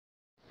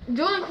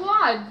Doing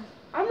quads.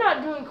 I'm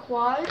not doing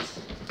quads.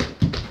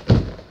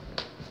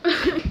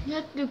 You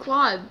have to do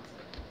quads.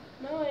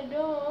 No, I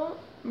don't.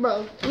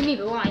 Bro, we need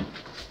a line.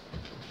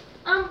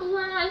 I'm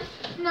blind.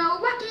 No,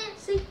 I can't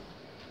see.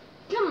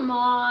 Come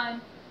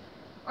on.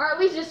 Or at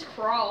least just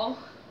crawl.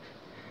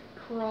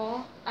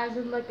 Crawl, as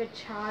in like a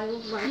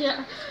child. Like,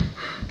 Yeah.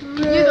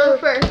 You go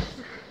first.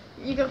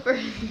 You go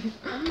first.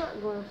 I'm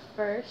not going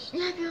first.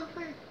 Yeah, go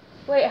first.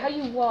 Wait, how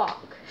you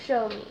walk?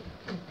 Show me.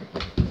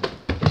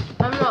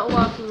 I'm not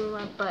walking with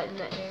my butt in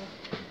the air.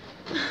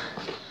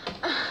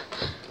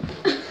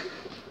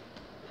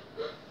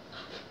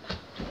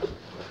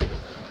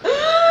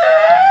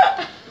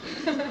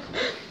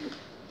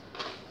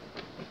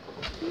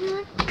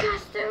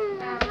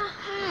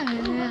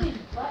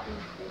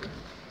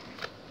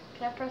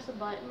 Can I press a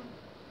button?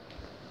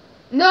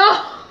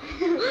 No!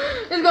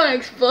 It's gonna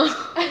explode.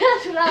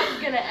 That's what I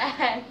was gonna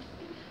ask.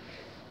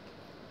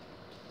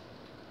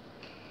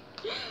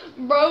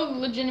 Bro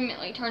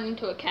legitimately turned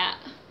into a cat.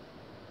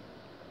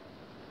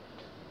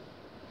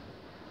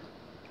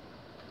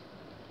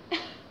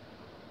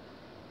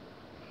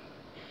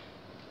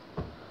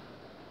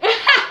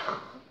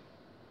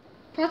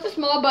 Press the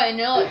small button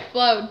and it'll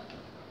explode.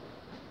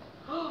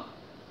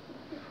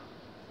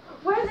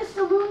 Why is it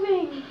still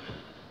moving?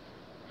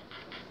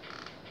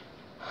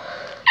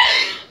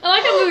 I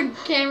like how the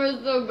camera's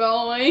still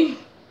going.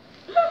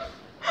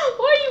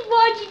 Why are you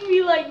watching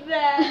me like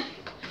that?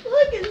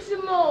 Look at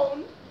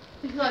Simone.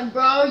 He's like,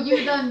 bro,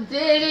 you done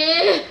did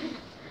it.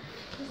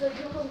 He's like,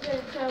 I'm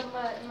gonna tell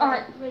my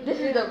Alright, this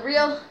is the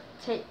real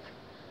tape.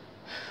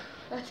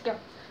 Let's go.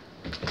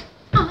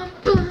 I'm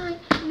blind.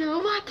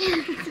 No, I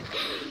can't see.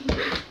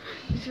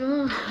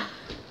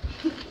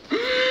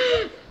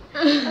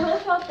 I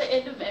love how at the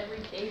end of every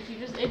case you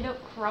just end up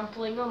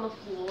crumpling on the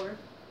floor.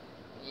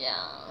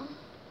 Yeah.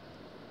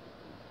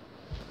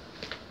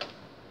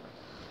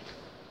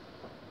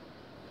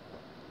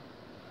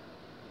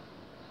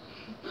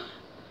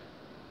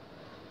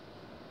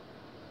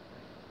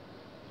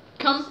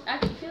 Come. I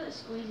can feel it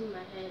squeezing my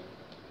head.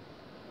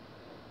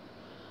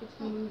 It's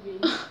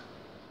moving.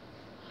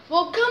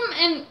 Well, come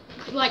and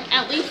like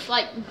at least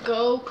like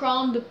go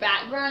crawl in the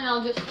background. And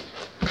I'll just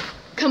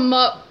come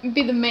up and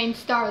be the main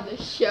star of the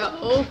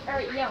show.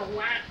 Alright, yeah,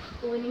 whack.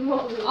 When you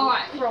want me to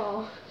Alright.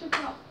 crawl.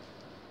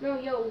 No,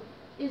 yo,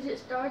 is it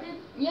started?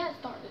 Yeah, it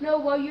started. No,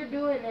 while you're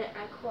doing it,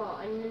 I crawl,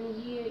 and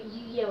then you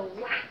yell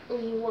whack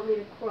when you want me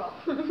to crawl.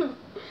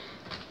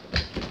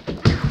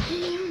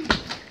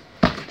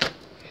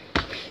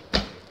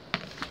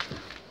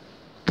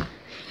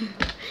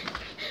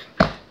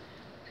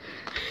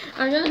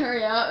 I'm gonna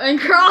hurry up and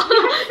crawl.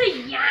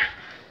 Yeah.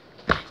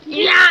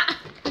 Yeah.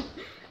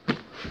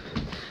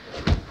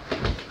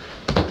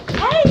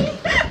 Hey.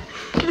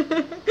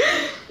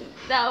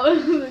 That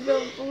was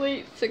a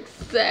complete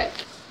success.